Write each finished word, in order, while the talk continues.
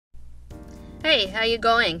Hey, how you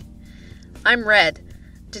going? I'm Red.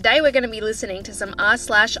 Today we're going to be listening to some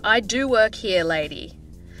r/I do work here lady.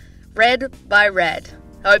 Read by Red.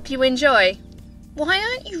 Hope you enjoy. Why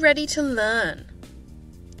aren't you ready to learn?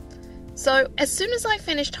 So, as soon as I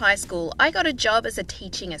finished high school, I got a job as a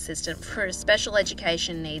teaching assistant for special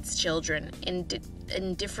education needs children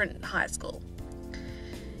in different high school.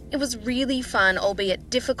 It was really fun,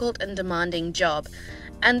 albeit difficult and demanding job,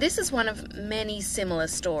 and this is one of many similar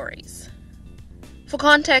stories. For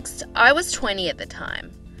context, I was 20 at the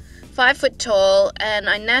time, 5 foot tall, and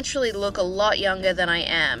I naturally look a lot younger than I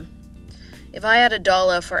am. If I had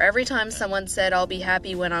 $1 for every time someone said I'll be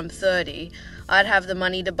happy when I'm 30, I'd have the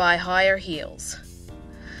money to buy higher heels.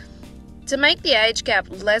 To make the age gap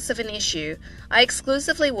less of an issue, I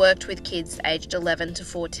exclusively worked with kids aged 11 to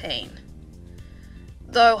 14,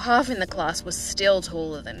 though half in the class was still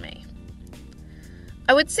taller than me.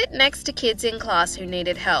 I would sit next to kids in class who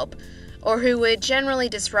needed help, or who were generally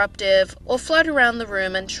disruptive, or float around the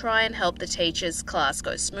room and try and help the teacher's class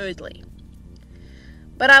go smoothly.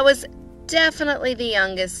 But I was definitely the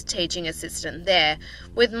youngest teaching assistant there,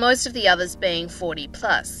 with most of the others being 40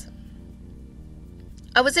 plus.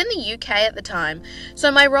 I was in the UK at the time,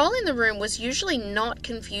 so my role in the room was usually not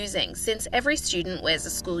confusing since every student wears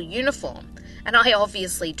a school uniform, and I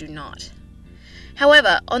obviously do not.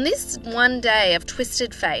 However, on this one day of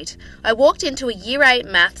twisted fate, I walked into a Year 8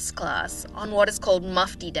 maths class on what is called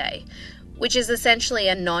Mufti Day, which is essentially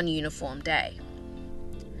a non-uniform day.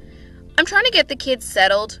 I'm trying to get the kids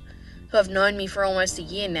settled, who have known me for almost a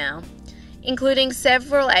year now, including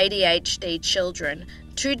several ADHD children,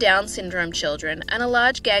 2 Down syndrome children, and a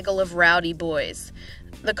large gaggle of rowdy boys,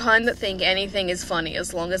 the kind that think anything is funny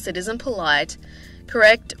as long as it isn't polite,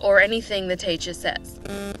 correct, or anything the teacher says.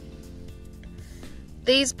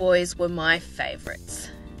 These boys were my favourites.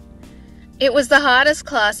 It was the hardest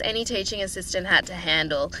class any teaching assistant had to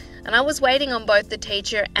handle, and I was waiting on both the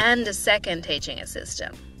teacher and a second teaching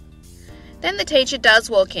assistant. Then the teacher does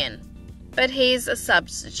walk in, but he's a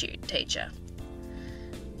substitute teacher.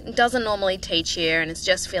 He doesn't normally teach here and is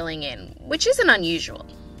just filling in, which isn't unusual.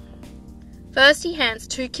 First, he hands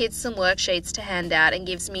 2 kids some worksheets to hand out and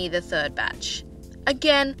gives me the 3rd batch.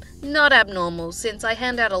 Again, not abnormal since I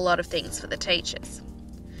hand out a lot of things for the teachers.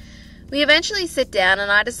 We eventually sit down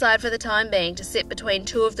and I decide for the time being to sit between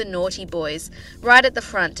 2 of the naughty boys right at the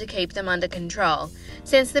front to keep them under control,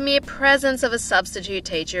 since the mere presence of a substitute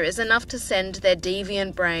teacher is enough to send their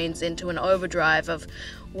deviant brains into an overdrive of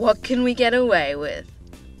what can we get away with?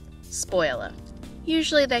 Spoiler,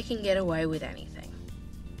 usually they can get away with anything.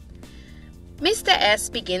 Mr. S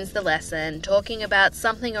begins the lesson talking about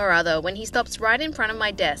something or other when he stops right in front of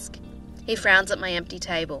my desk. He frowns at my empty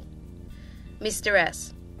table. Mr.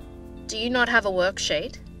 S: do you not have a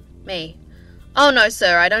worksheet? Me: oh no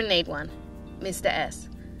sir, I don't need one. Mr. S: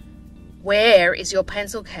 where is your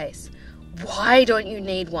pencil case? Why don't you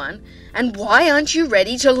need one? And why aren't you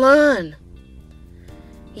ready to learn?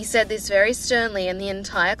 He said this very sternly and the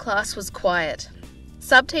entire class was quiet.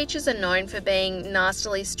 Sub-teachers are known for being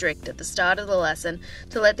nastily strict at the start of the lesson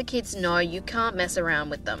to let the kids know you can't mess around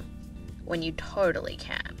with them, when you totally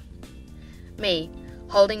can. Me,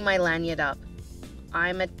 holding my lanyard up: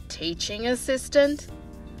 I'm a teaching assistant?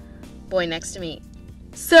 Boy next to me: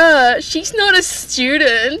 sir, she's not a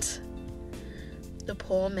student. The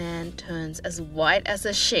poor man turns as white as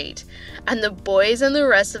a sheet, and the boys and the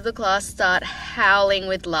rest of the class start howling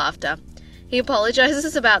with laughter. He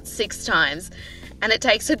apologizes about 6 times, and it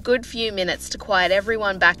takes a good few minutes to quiet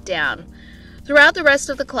everyone back down. Throughout the rest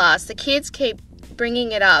of the class, the kids keep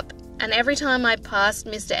bringing it up, and every time I passed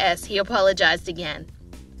Mr. S, he apologized again.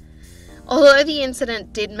 Although the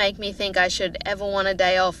incident did make me think I should ever want a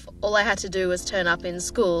day off, all I had to do was turn up in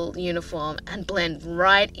school uniform and blend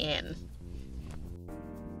right in.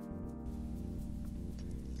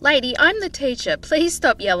 Lady, I'm the teacher. Please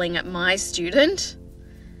stop yelling at my student.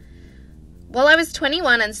 While I was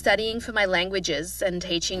 21 and studying for my languages and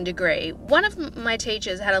teaching degree, one of my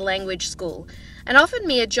teachers had a language school and offered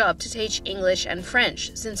me a job to teach English and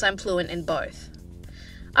French since I'm fluent in both.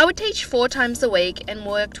 I would teach 4 times a week and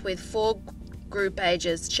worked with 4 group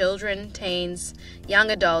ages: children, teens, young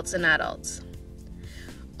adults and adults.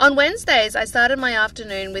 On Wednesdays, I started my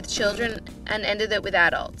afternoon with children and ended it with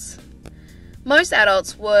adults. Most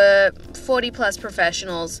adults were 40 plus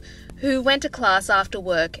professionals who went to class after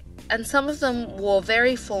work, and some of them wore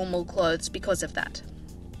very formal clothes because of that.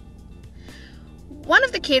 One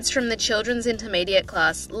of the kids from the children's intermediate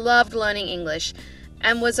class loved learning English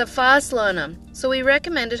and was a fast learner, so we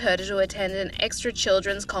recommended her to attend an extra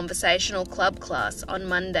children's conversational club class on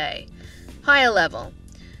Monday, higher level,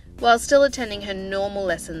 while still attending her normal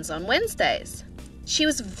lessons on Wednesdays. She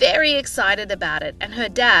was very excited about it, and her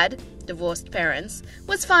dad, divorced parents,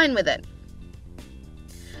 was fine with it.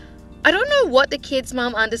 I don't know what the kid's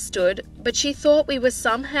mum understood, but she thought we were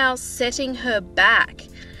somehow setting her back,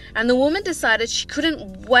 and the woman decided she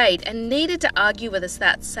couldn't wait and needed to argue with us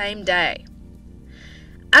that same day.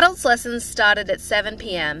 Adults' lessons started at 7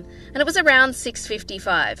 p.m. and it was around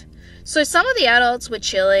 6:55, so some of the adults were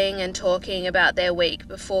chilling and talking about their week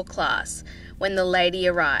before class when the lady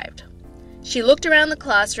arrived. She looked around the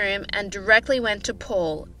classroom and directly went to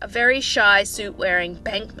Paul, a very shy suit-wearing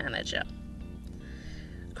bank manager.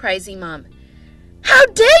 Crazy mum: "How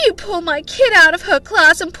dare you pull my kid out of her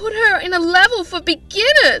class and put her in a level for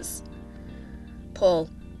beginners?" Paul: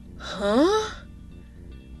 "Huh?"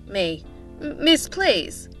 Me: "Miss,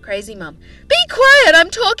 please." Crazy mum: "Be quiet, I'm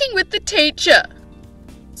talking with the teacher."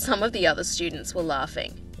 Some of the other students were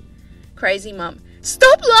laughing. Crazy mum: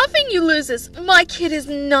 "Stop laughing, you losers. My kid is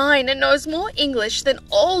 9 and knows more English than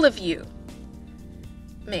all of you."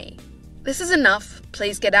 Me: "This is enough.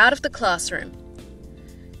 Please get out of the classroom."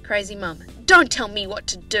 Crazy mum: "Don't tell me what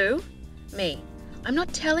to do." Me: "I'm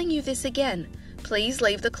not telling you this again. Please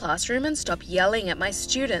leave the classroom and stop yelling at my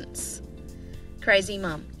students." Crazy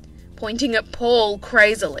mum, pointing at Paul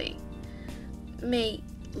crazily. Me: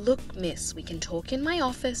 "Look, miss, we can talk in my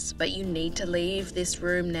office, but you need to leave this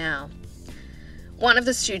room now." One of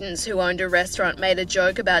the students who owned a restaurant made a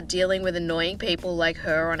joke about dealing with annoying people like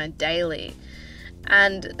her on a daily,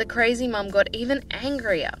 and the crazy mum got even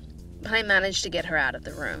angrier, but I managed to get her out of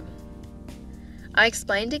the room. I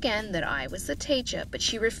explained again that I was the teacher, but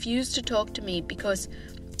she refused to talk to me because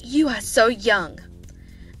 "you are so young,"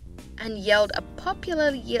 and yelled a popular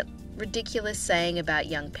yet ridiculous saying about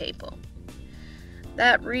young people.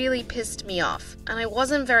 That really pissed me off, and I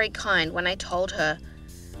wasn't very kind when I told her,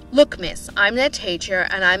 "Look, miss, I'm their teacher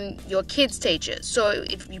and I'm your kid's teacher, so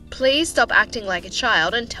if you please stop acting like a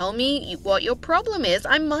child and tell me what your problem is,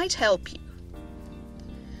 I might help you."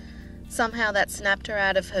 Somehow that snapped her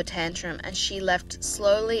out of her tantrum and she left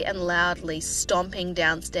slowly and loudly, stomping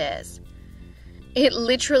downstairs. It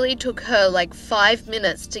literally took her like 5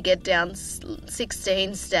 minutes to get down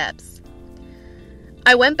 16 steps.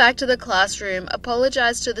 I went back to the classroom,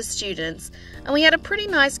 apologized to the students, and we had a pretty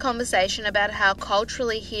nice conversation about how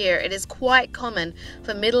culturally here it is quite common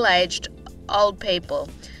for middle-aged old people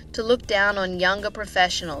to look down on younger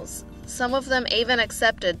professionals. Some of them even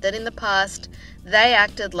accepted that in the past they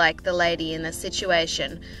acted like the lady in the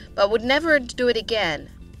situation, but would never do it again,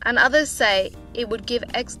 and others say it would give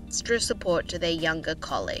extra support to their younger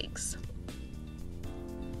colleagues.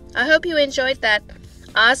 I hope you enjoyed that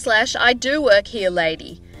r/I do work here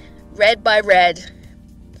lady, read by Red.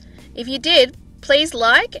 If you did, please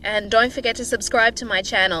like and don't forget to subscribe to my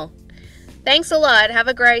channel. Thanks a lot, have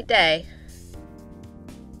a great day.